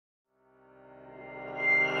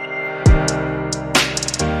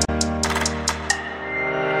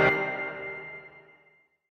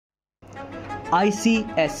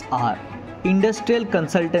ICSR, Industrial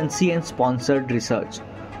Consultancy and Sponsored Research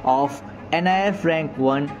of NIF Rank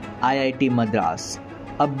 1 IIT Madras,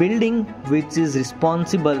 a building which is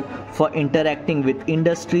responsible for interacting with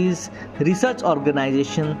industries, research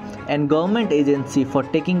organization and government agency for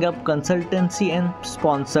taking up consultancy and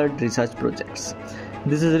sponsored research projects.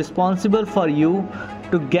 This is responsible for you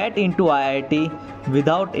to get into IIT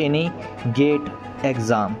without any GATE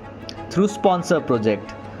exam through sponsor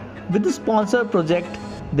project. With the sponsor project,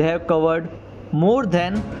 they have covered more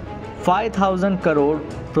than 5,000 crore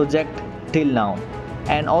project till now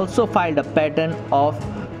and also filed a patent of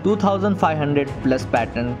 2,500 plus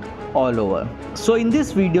patent all over. So in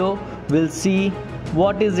this video, we'll see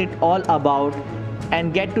what is it all about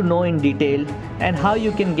and get to know in detail and how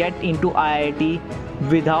you can get into IIT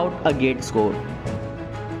without a GATE score.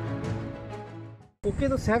 Okay,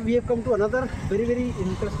 so Sav, we have come to another very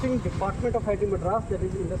interesting department of IIT Madras, that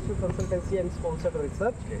is Industrial Consultancy and Sponsored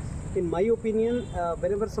Research. Yes. In my opinion,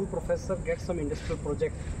 whenever some professor gets some industrial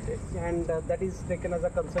project, yes, and that is taken as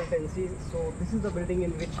a consultancy, so this is the building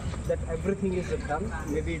in which that everything is done,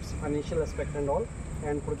 maybe it's financial aspect and all,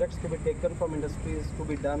 and projects to be taken from industries to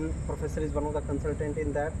be done. Professor is one of the consultant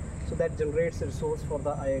in that, so that generates resource for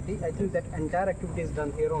the IIT. I think that entire activity is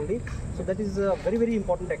done here only, so that is a very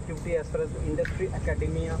important activity as far as the industry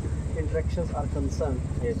academia interactions are concerned.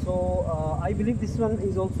 Yes. So I believe this one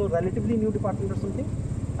is also relatively new department or something.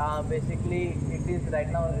 Basically, it is right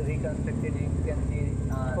now reconstructed. You can see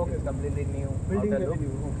okay, it's completely new. Building very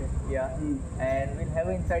new. Okay. Yeah, and we'll have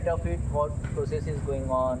an insight of it, what process is going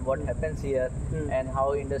on, what happens here, and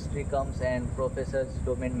how industry comes and professors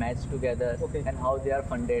domain match together, okay, and how they are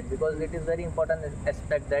funded. Because it is very important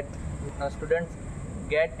aspect that students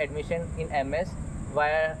get admission in MS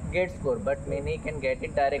via GATE score, but many can get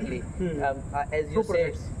it directly. As you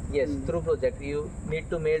said, yes, through project. You need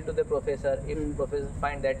to mail to the professor. If professor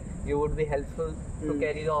find that you would be helpful to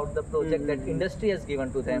carry out the project that industry has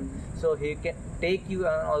given to them, so he can take you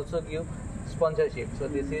and also give sponsorship. So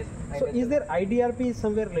this is. So is there IDRP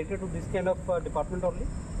somewhere related to this kind of department only?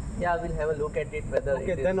 Yeah, we'll have a look at it whether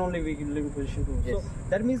okay, then only we will be in position to. Yes. So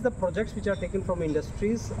that means the projects which are taken from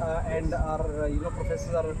industries and our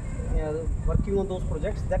professors are working on those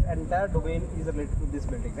projects, that entire domain is related to this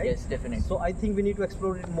building, right? Yes, definitely. So I think we need to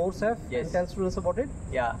explore it more, Saf, yes, and tell students about it.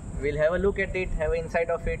 Yeah, we'll have a look at it, have an insight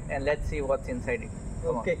of it, and let's see what's inside it.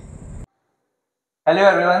 Okay. Hello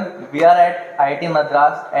everyone, we are at IIT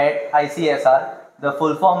Madras at ICSR. The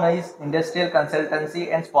full form is Industrial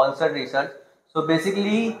Consultancy and Sponsored Research. So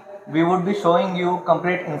basically, we would be showing you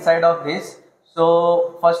complete insight of this.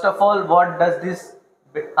 So first of all, what does this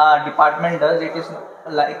department does? It is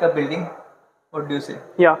like a building. What do you say?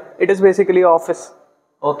 Yeah, it is basically office.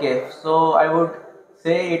 Okay, so I would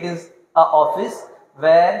say it is a office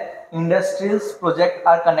where industrials projects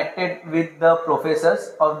are connected with the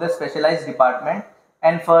professors of the specialized department,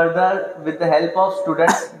 and further with the help of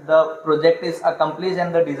students the project is accomplished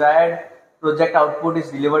and the desired project output is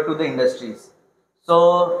delivered to the industries.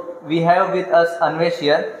 So we have with us Anvesh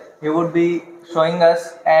here. He would be showing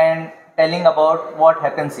us and telling about what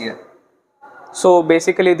happens here. So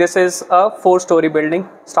basically this is a 4-story building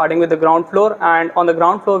starting with the ground floor, and on the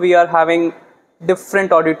ground floor we are having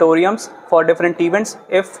different auditoriums for different events.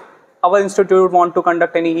 If our institute want to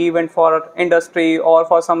conduct any event for industry or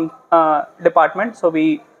for some department, so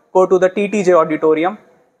we go to the TTJ auditorium,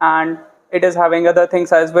 and it is having other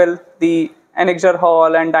things as well, the annexure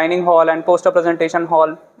hall and dining hall and poster presentation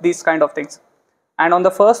hall, these kind of things. And on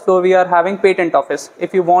the first floor we are having patent office.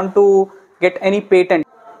 If you want to get any patent.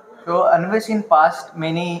 So Anvesh, in past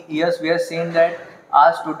many years we have seen that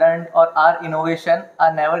our student or our innovation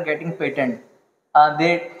are never getting patent.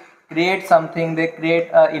 They create something, they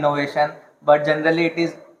create innovation, but generally it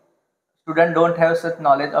is students don't have such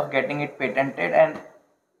knowledge of getting it patented, and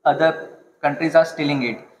other countries are stealing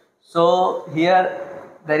it. So here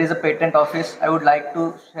there is a patent office. I would like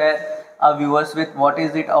to share our viewers with what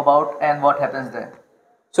is it about and what happens there.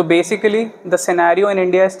 So basically the scenario in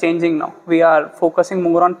India is changing now. We are focusing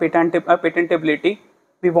more on patentability.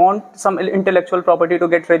 We want some intellectual property to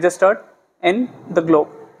get registered in the globe.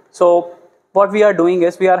 So what we are doing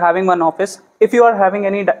is we are having one office. If you are having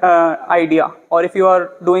any idea, or if you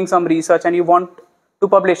are doing some research and you want to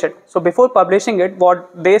publish it, so before publishing it,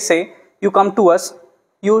 what they say, you come to us,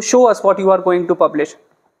 you show us what you are going to publish.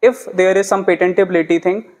 If there is some patentability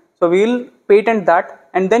thing, so we will patent that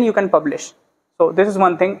and then you can publish. So this is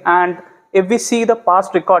one thing. And if we see the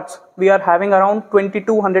past records, we are having around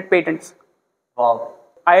 2200 patents. Wow.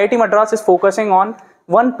 IIT Madras is focusing on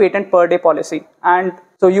 1 patent per day policy, and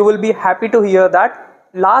so you will be happy to hear that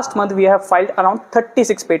last month we have filed around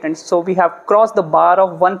 36 patents. So we have crossed the bar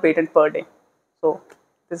of 1 patent per day. So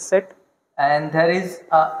this is it. And there is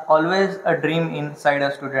always a dream inside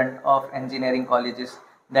a student of engineering colleges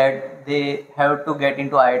that they have to get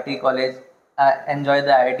into IIT college, enjoy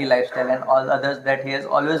the IIT lifestyle and all others that he has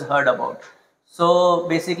always heard about. So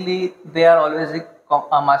basically they are always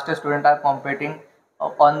a master student are competing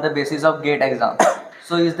on the basis of GATE exam.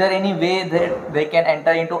 So is there any way that they can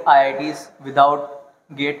enter into IITs without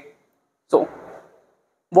GATE? So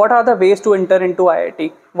what are the ways to enter into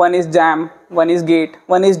IIT? One is JAM, one is GATE,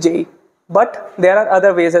 one is JEE. But there are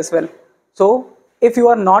other ways as well. So if you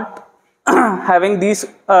are not having these,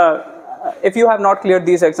 if you have not cleared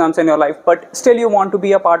these exams in your life, but still you want to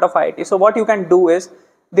be a part of IIT, so what you can do is,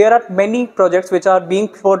 there are many projects which are being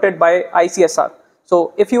supported by ICSR.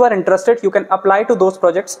 So if you are interested, you can apply to those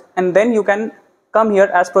projects and then you can come here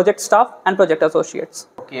as project staff and project associates.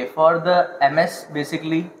 Okay, for the MS,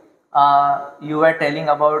 basically, you were telling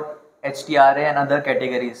about HTRA and other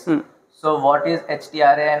categories. So what is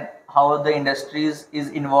HTRA and how the industries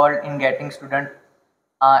is involved in getting student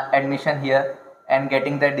admission here and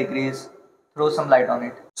getting their degrees? Throw some light on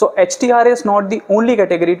it. So HTRA is not the only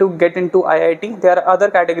category to get into IIT. There are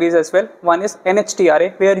other categories as well. One is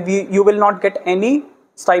NHTRA, where you will not get any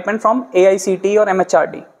stipend from AICT or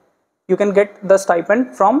MHRD. You can get the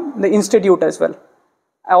stipend from the institute as well.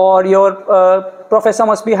 Or your professor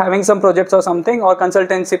must be having some projects or something, or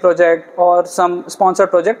consultancy project or some sponsored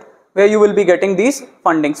project where you will be getting these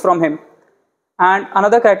fundings from him. And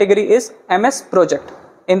another category is MS project.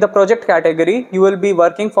 In the project category, you will be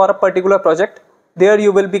working for a particular project. There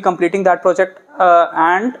you will be completing that project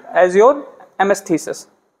and as your MS thesis.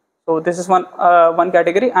 So this is one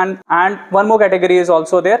category, and one more category is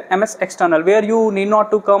also there, MS external, where you need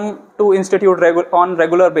not to come to institute on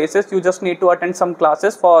regular basis. You just need to attend some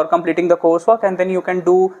classes for completing the coursework, and then you can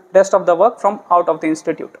do rest of the work from out of the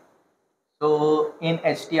institute. So in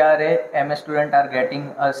HTRA, MS students are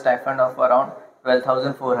getting a stipend of around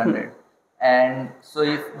 12,400. And so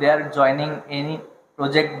if they are joining any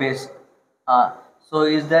project based, so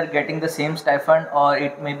is there getting the same stipend, or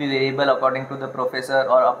it may be variable according to the professor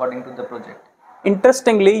or according to the project?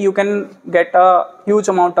 Interestingly, you can get a huge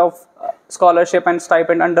amount of scholarship and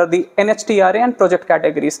stipend under the NHTRA and project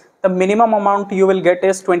categories. The minimum amount you will get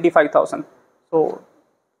is 25,000. So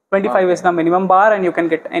 25 is the minimum bar, and you can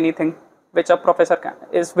get anything which a professor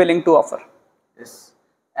is willing to offer. Yes.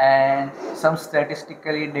 And some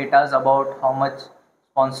statistically data about how much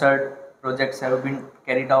sponsored projects have been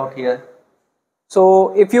carried out here.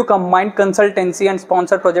 So if you combine consultancy and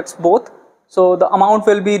sponsored projects both, so the amount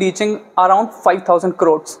will be reaching around 5,000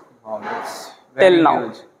 crores. Wow, that's very till now.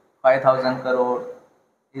 Huge. 5,000 crore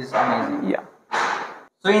is amazing. Yeah.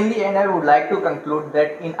 So in the end, I would like to conclude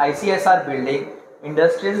that in ICSR building,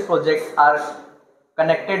 industrial projects are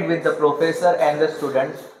connected with the professor and the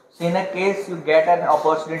students. So in a case you get an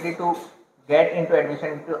opportunity to get into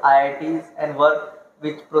admission into IITs and work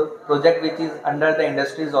with project which is under the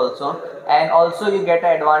industries also, and also you get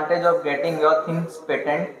an advantage of getting your things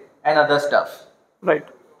patent and other stuff. Right.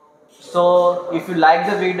 So if you like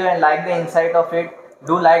the video and like the insight of it,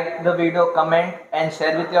 do like the video, comment and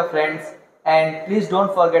share with your friends, and please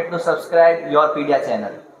don't forget to subscribe YourPedia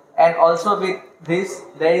channel. And also with this,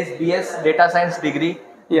 there is BS Data Science degree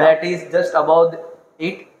that is just above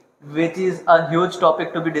it, which is a huge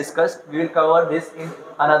topic to be discussed. We will cover this in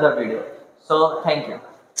another video. So thank you.